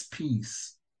 that's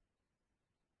peace.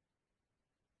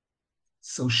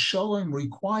 So shalom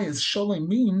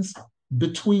means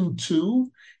between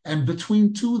two, and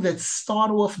between two that start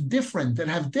off different, that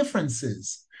have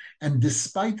differences. And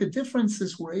despite the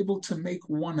differences, we're able to make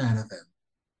one out of them.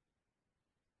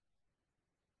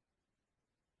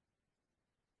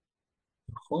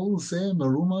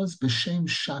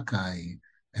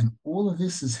 And all of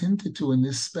this is hinted to in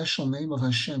this special name of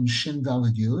Hashem, Shin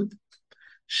Daled Yud,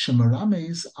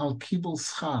 Shemarames al Kibul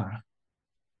Schar,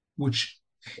 which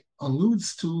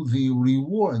alludes to the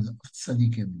reward of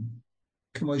tzaddikim.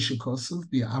 K'moishe Kosuv,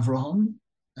 the Avraham,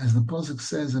 as the pasuk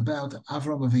says about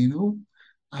Avraham Avinu,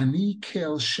 Ani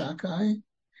kel shakai,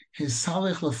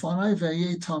 hisalech lefonai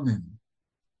ve'yeh tamim.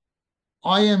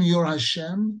 I am your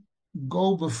Hashem,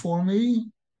 go before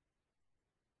me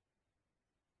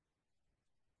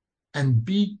and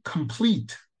be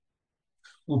complete.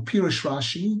 Upirish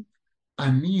Rashi,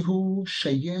 Anihu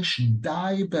sheyesh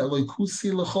dai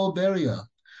be'elokusi l'chol beria.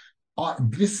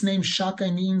 This name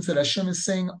Shakai means that Hashem is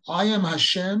saying, I am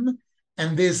Hashem,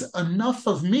 and there's enough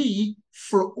of me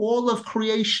for all of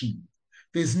creation.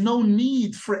 There's no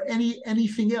need for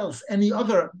anything else, any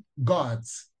other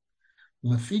gods.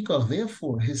 Lefika,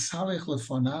 therefore, hisalech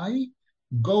lefonai,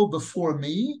 go before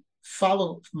me,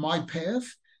 follow my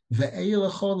path,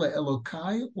 ve'elecho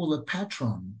le'elokai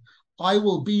u'lepatron. I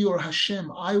will be your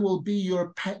Hashem, I will be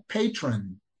your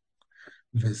patron.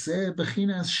 V'zeh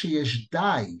bechinas sheyesh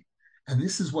dai. And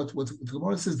this is what the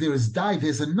Gemara says, there is dai,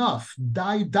 there's enough.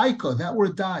 Dai, daika, that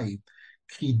word dai.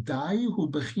 Ki dai hu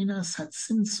bechinas hat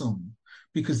tzimtzum.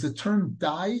 Because the term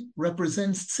dai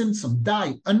represents tzimtzum.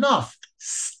 Dai, enough,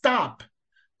 stop.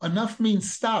 Enough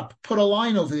means stop. Put a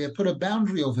line over there, put a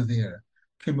boundary over there.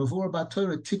 As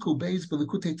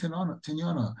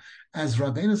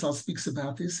Rabbeinu Zal speaks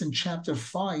about this in chapter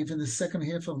 5 in the second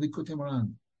half of Likutey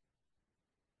Moran.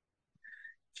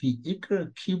 Ki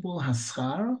ikar kibul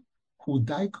haschar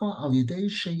hudaiko al yidei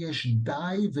sheyesh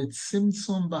dai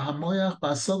v'tzimtzum b'hamoyach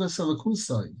b'asogas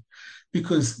alakusai.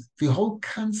 Because the whole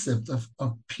concept of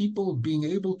people being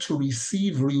able to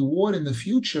receive reward in the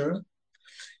future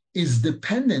is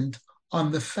dependent on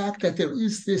the fact that there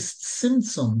is this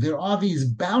tzimtzum, there are these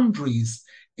boundaries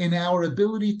in our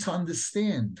ability to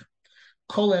understand.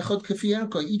 Kol echad kafi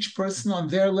erko, each person on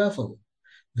their level.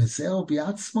 V'zeo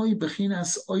bi'atzmoi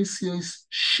bechinas oisios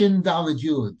shin daled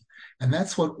yud. And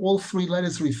that's what all three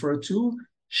letters refer to,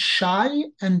 Shai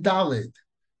and Daled.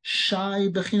 Shai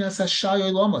bechinas ha-shai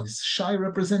oilamos. Shai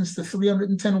represents the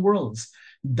 310 worlds.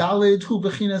 Daled hu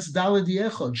bechinas daled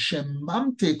yechod,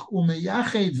 shemamtik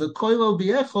umeyached v'koilo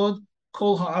b'yechod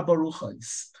kol ha'arba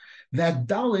ruchos. That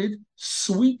Daled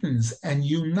sweetens and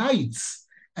unites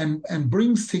and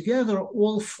brings together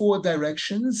all four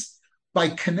directions by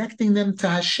connecting them to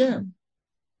Hashem.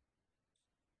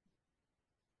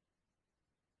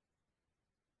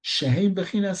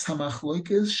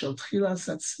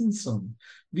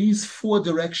 These four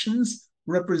directions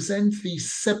represent the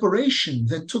separation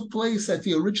that took place at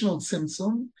the original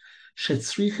tzimtzum,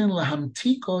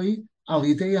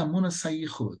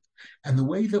 and the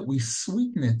way that we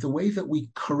sweeten it, the way that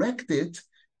we correct it,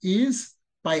 is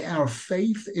by our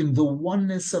faith in the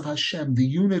oneness of Hashem, the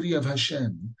unity of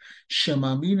Hashem.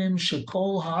 Shemaminim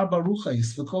shekol ha'arba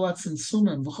ruchais v'kol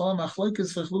hatzimtzumim v'kol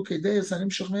ha'machloikes v'chlukei deis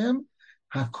hanimshach mehem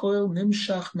hakoil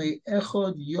nimshach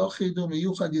me'echod yochid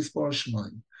u'meyuchad yisbor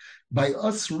shmoim. By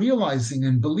us realizing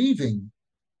and believing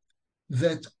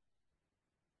that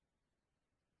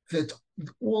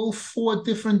all four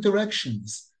different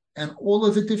directions and all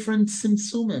of the different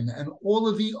simsumim and all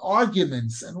of the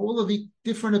arguments and all of the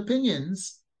different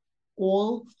opinions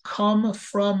all come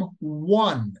from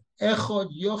one. Echad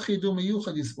yochid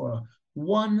u'meyuchad yisbor.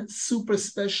 One super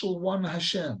special, one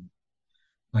Hashem.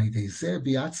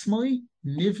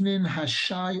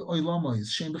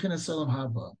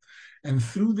 And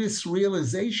through this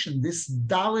realization, this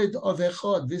dalid of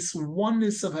echad, this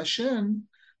oneness of Hashem,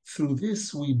 through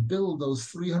this we build those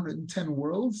 310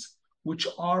 worlds, which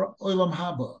are olam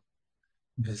haba.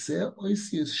 And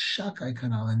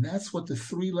that's what the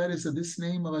three letters of this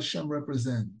name of Hashem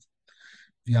represent.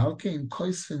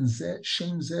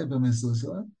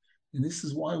 And this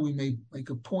is why we make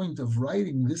a point of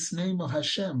writing this name of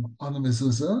Hashem on the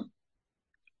Mezuza.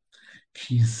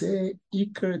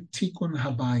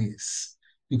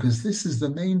 Because this is the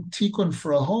main tikkun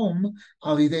for a home,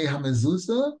 alidei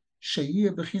ha-mezuzah,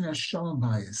 sheyiyeh b'chinas shalom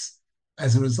bayis,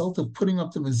 as a result of putting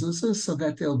up the mezuzah so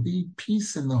that there'll be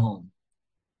peace in the home.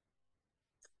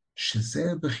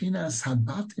 Shezeh b'chinas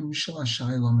habatim shel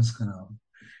hashayalom eskanal.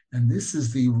 And this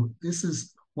is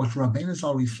what Rabbeinu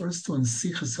Zal refers to in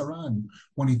Sichas Haran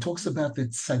when he talks about the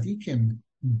tzaddikim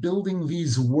building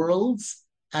these worlds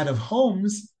out of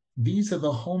homes. These are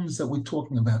the homes that we're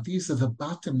talking about. These are the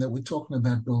batim that we're talking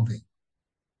about building.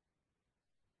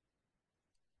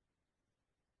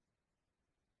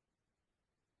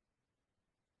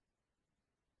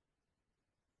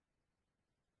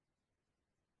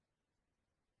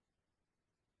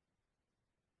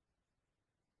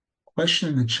 Question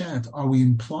in the chat: are we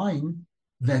implying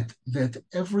that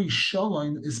every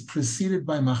shalom is preceded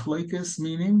by machlokes,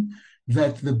 meaning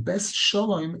that the best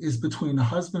shalom is between a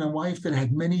husband and wife that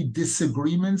had many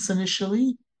disagreements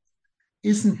initially?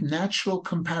 Isn't natural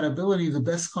compatibility the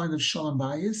best kind of shalom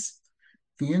bayis?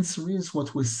 The answer is,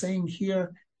 what we're saying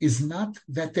here is not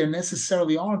that they're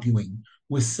necessarily arguing.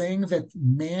 We're saying that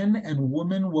man and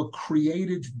woman were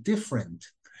created different.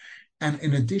 And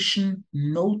in addition,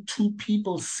 no two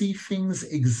people see things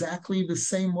exactly the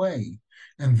same way.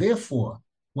 And therefore,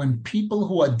 when people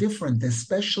who are different,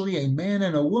 especially a man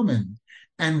and a woman,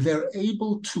 and they're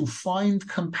able to find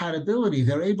compatibility,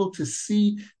 they're able to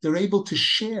see, they're able to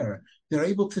share, they're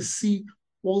able to see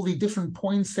all the different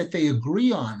points that they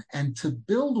agree on, and to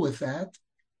build with that,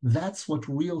 that's what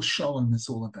real shalom is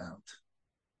all about.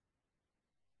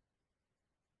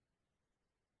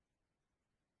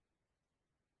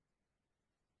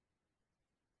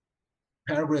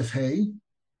 Paragraph Hey.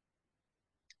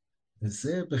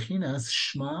 וזה בחינת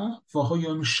שמע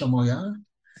והויום שמויה,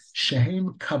 שהם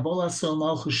קבול עשו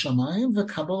מלכות שמיים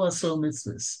וקבול עשו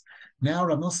מצווס. Now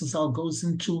Rav Nosson Zal goes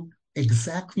into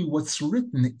exactly what's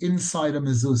written inside a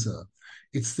mezuzah.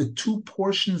 It's the two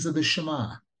portions of the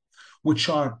Shema, which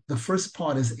are, the first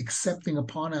part is accepting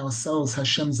upon ourselves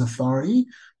Hashem's authority.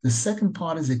 The second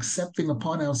part is accepting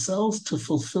upon ourselves to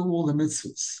fulfill all the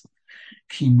mitzvahs.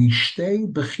 Ki mishtei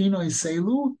bechinoi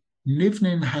seilu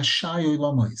nivnin hashayoy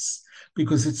lamois.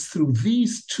 Because it's through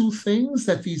these two things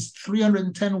that these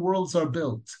 310 worlds are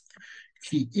built.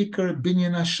 Ki ikar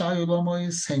binyan hashayoy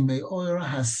lamois he me'or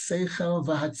haseichel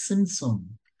v'hatzimtzum.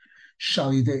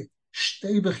 Shalidei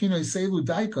shtei bechinoi seilu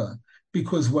daika.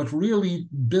 Because what really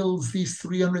builds these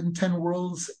 310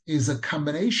 worlds is a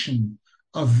combination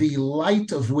of the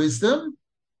light of wisdom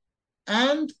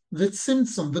and the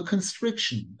tzimtzum, the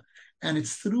constriction. And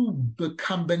it's through the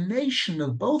combination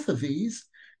of both of these,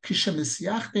 when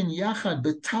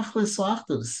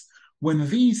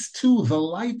these two, the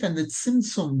light and the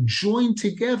tzimtzum, join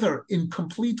together in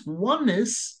complete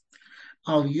oneness,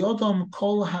 al yodam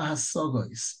kol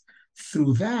ha'hasogos.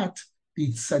 Through that,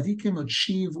 the tzaddikim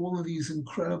achieve all of these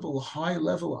incredible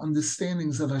high-level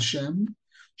understandings of Hashem,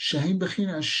 shehem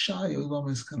b'chinas shai olam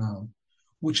eskanal,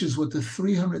 which is what the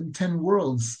 310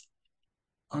 worlds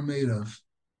are made of.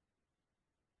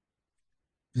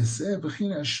 וזה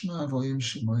בחינת שמע ואוים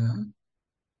שמויה.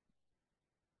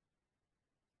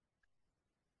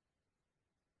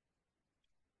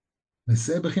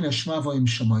 וזה בחינת שמע ואוים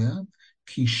שמויה,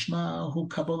 כי שמע הוא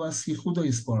קבלת ייחודו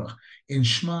יסבורך. In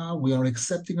Shema, we are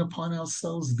accepting upon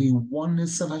ourselves the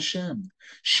oneness of Hashem.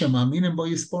 שמאמינים בו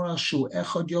יסבורך שהוא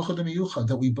אחד יוחד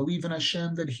ומיוחד, that we believe in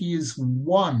Hashem, that He is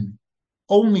one,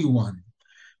 only one.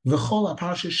 V'chol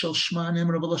aparsha shel Shema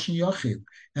nemra b'lashon yachid,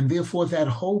 and therefore that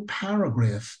whole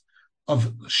paragraph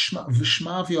of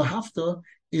Shema v'yohavta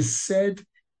is said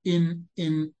in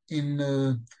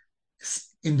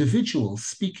individual,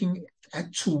 speaking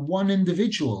to one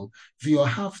individual.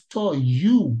 V'yohavta,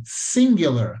 you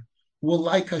singular will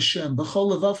like Hashem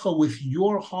b'chol levavcha, with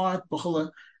your heart, b'chol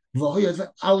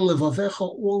al levavecha,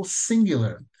 all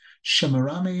singular.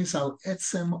 Shemarames al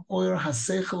etzem oyer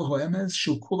hasechel hoemes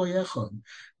shukula yechad.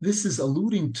 This is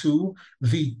alluding to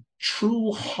the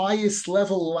true highest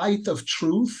level light of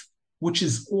truth, which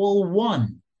is all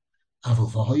one. Aval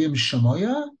v'hoyem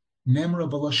shemoya nemra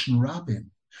b'lashon rabim.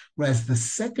 Whereas the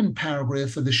second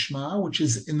paragraph of the Shema, which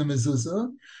is in the Mezuza,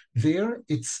 there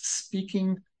it's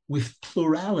speaking with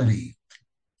plurality.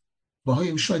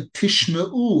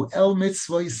 Tishma'u el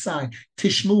mitzvah.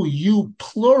 Tishma'u, you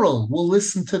plural will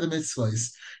listen to the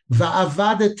mitzvahs.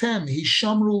 Va'avadetem,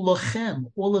 hishamru lochem.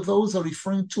 All of those are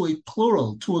referring to a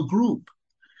plural, to a group.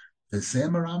 That's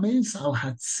alluding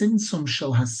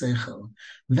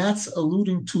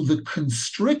to the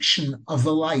constriction of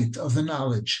the light, of the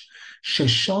knowledge.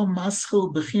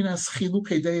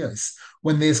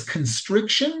 When there's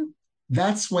constriction,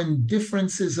 that's when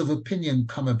differences of opinion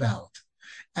come about,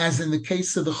 as in the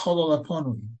case of the Cholol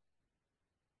Aponui.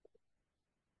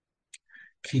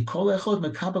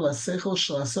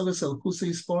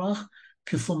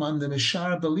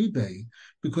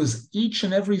 Because each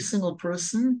and every single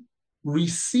person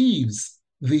receives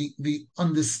the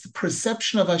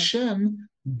perception of Hashem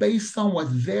based on what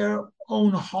their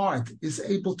own heart is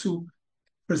able to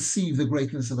perceive the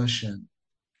greatness of Hashem.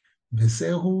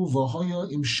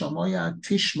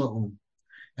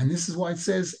 And this is why it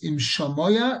says Im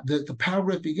Shamoya, the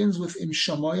paragraph begins with Im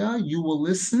Shamoya, you will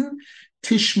listen,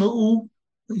 Tishma'u,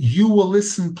 you will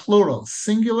listen, plural,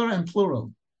 singular and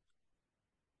plural.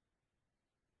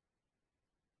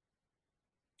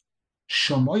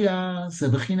 Shamoya ze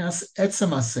bechinas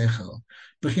etzem hasechel,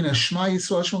 bechinas Shema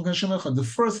Yisrael Hashem Hashem Echad. The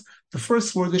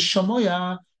first word, the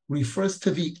Shamoya, refers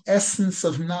to the essence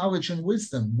of knowledge and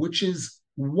wisdom, which is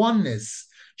oneness.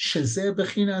 Shezeh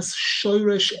bechinas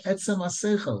shoyresh etzem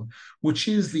hasechel, which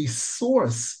is the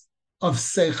source of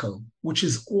sechel, which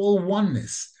is all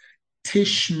oneness.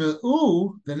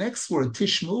 Tishma'u, the next word,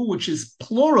 Tishma'u, which is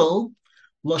plural,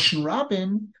 Lashon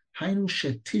Rabim, Hainu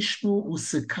shetishmu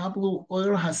usekablu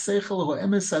oyer hasechel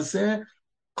ho'emes hazeh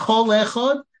kol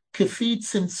echad kefi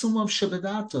tzimtzum of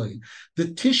shebedatoi. The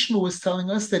Tishmu is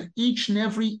telling us that each and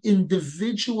every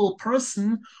individual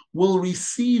person will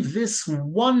receive this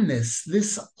oneness,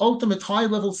 this ultimate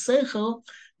high-level sechel,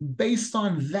 based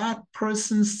on that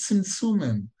person's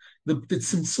tzimtzumim, the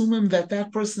tzimtzumim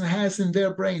that person has in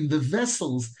their brain, the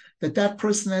vessels that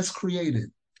person has created.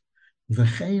 And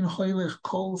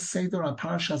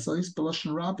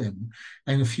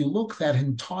if you look, that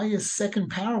entire second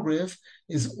paragraph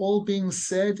is all being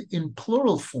said in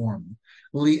plural form.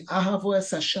 It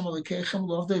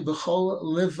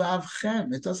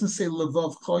doesn't say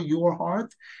levavcha, your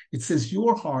heart. It says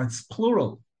your hearts,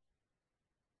 plural.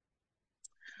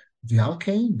 The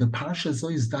parsha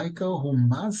zois daika who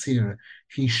mazhir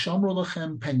he shamru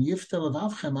lachem pen yifta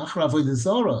levavchem achra avodah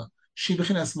zara.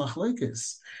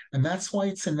 And that's why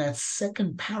it's in that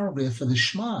second paragraph of the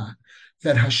Shema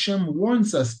that Hashem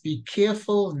warns us, be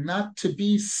careful not to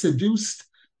be seduced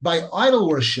by idol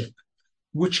worship,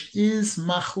 which is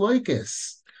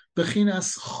machloikes,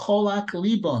 bechinas cholak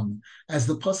libon. As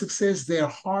the pasuk says, their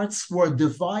hearts were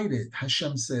divided.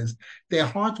 Hashem says, their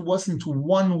heart wasn't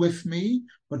one with me,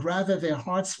 but rather their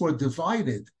hearts were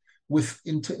divided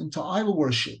into idol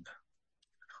worship.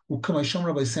 As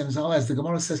the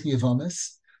Gemara says in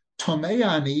Yevamis,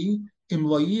 Tomeyani im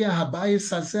lo yeh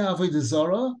habayis hazeh avodah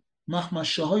zara machma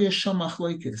shehoya sham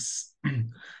machloikis.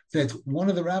 That one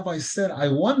of the rabbis said, I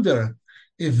wonder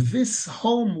if this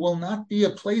home will not be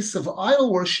a place of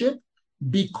idol worship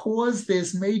because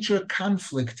there's major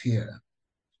conflict here.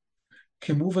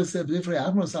 As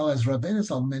Rabbeinu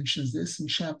Zal mentions this in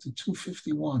chapter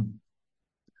 251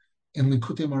 in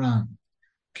Likutey Moran.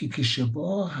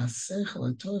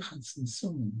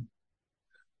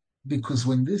 Because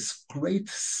when this great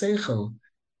seichel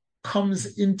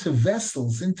comes into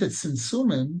vessels, into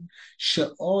tzimtzumim,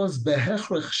 she'oz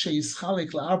behechrech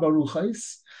she'ischalik la'arba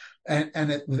ruchais,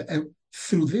 and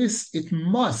Through this, it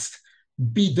must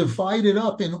be divided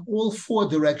up in all four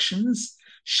directions,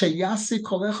 so that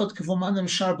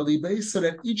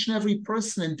each and every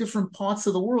person in different parts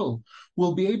of the world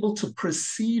will be able to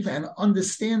perceive and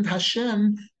understand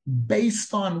Hashem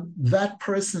based on that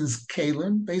person's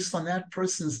kalim, based on that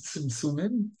person's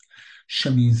tzimtzumim.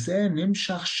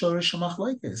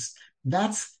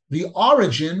 That's the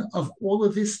origin of all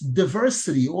of this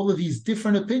diversity, all of these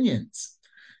different opinions.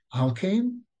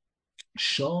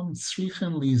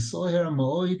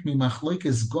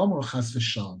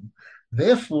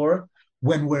 Therefore,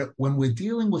 when we're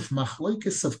dealing with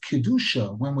machlokes of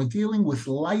kedusha, when we're dealing with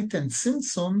light and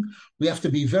tzimtzum, we have to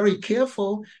be very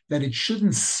careful that it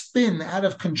shouldn't spin out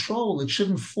of control. It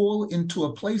shouldn't fall into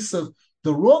a place of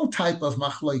the wrong type of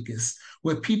machlokes,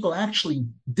 where people actually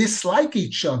dislike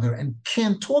each other and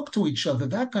can't talk to each other,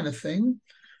 that kind of thing,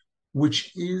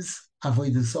 which is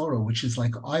avodah zarah, which is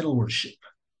like idol worship.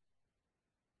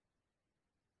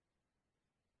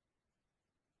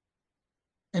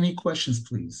 Any questions,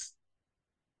 please?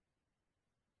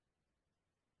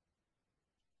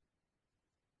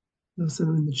 No,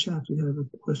 someone in the chat, we have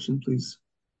a question, please.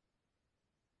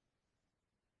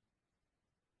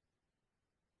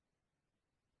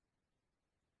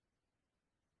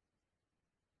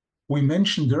 We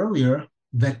mentioned earlier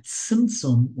that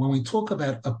tzimtzum, when we talk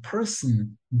about a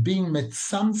person being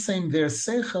metzamtzem their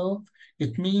seichel,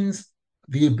 it means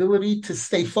the ability to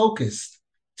stay focused,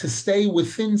 to stay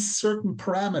within certain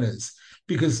parameters,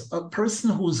 because a person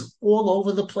who's all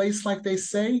over the place, like they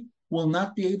say, will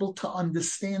not be able to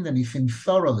understand anything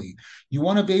thoroughly. You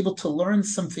want to be able to learn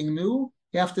something new,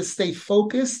 you have to stay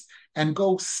focused and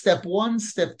go step 1,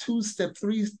 step 2, step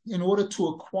 3 in order to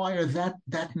acquire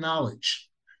that knowledge,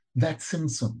 that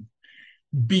tzimtzum.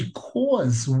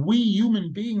 Because we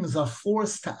human beings are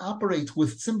forced to operate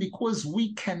with tzimtzum, because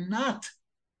we cannot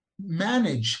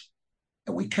manage,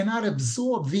 we cannot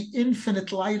absorb the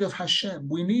infinite light of Hashem.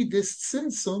 We need this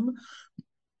tzimtzum,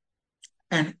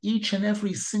 and each and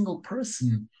every single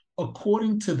person,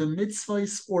 according to the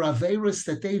mitzvahs or averos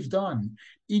that they've done,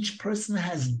 each person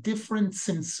has different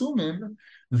tzimtzumim.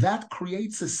 That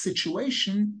creates a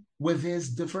situation where there's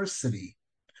diversity,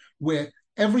 where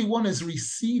everyone is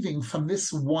receiving from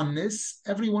this oneness,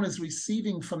 everyone is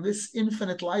receiving from this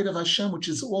infinite light of Hashem, which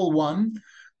is all one,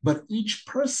 but each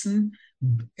person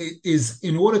is,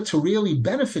 in order to really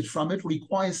benefit from it,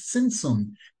 requires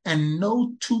tzimtzum, and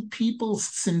no two people's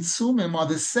tzimtzumim are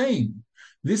the same.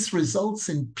 This results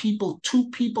in two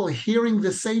people hearing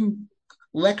the same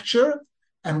lecture,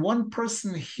 and one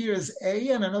person hears A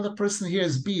and another person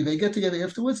hears B. They get together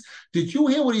afterwards. Did you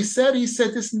hear what he said? He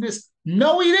said this and this.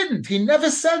 No, he didn't. He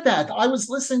never said that. I was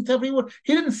listening to every word.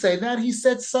 He didn't say that. He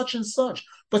said such and such.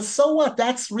 But so what?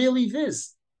 That's really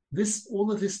this.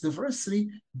 All of this diversity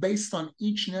based on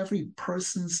each and every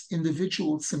person's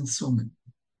individual tzimtzumim.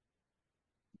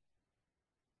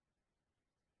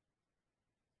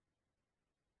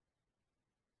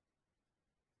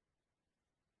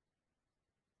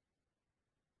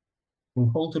 We'll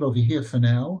hold it over here for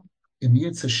now. In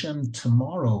Yitz Hashem,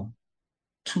 tomorrow,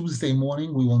 Tuesday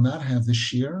morning, we will not have the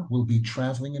shir. We'll be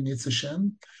traveling in Yitz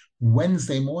Hashem.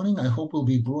 Wednesday morning, I hope we'll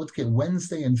be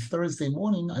Wednesday and Thursday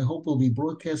morning, I hope we'll be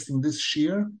broadcasting this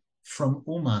shir from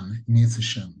Uman in Yitz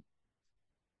Hashem.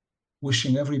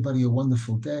 Wishing everybody a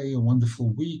wonderful day, a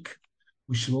wonderful week.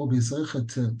 We should all be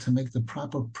zeicha to make the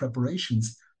proper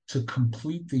preparations to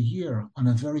complete the year on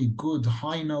a very good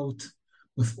high note,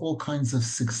 with all kinds of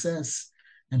success,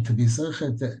 and to be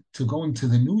zeicha to go into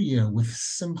the new year with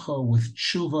simcha, with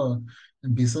tshuva,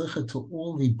 and be zeicha to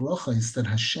all the brachas that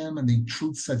Hashem and the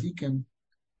true tzaddikim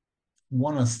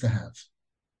want us to have.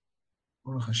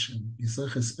 Baruch Hashem. Be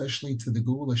zeicha especially to the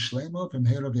Geula Shlema,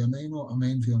 B'mheira B'yameinu,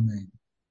 Amen V'Amen.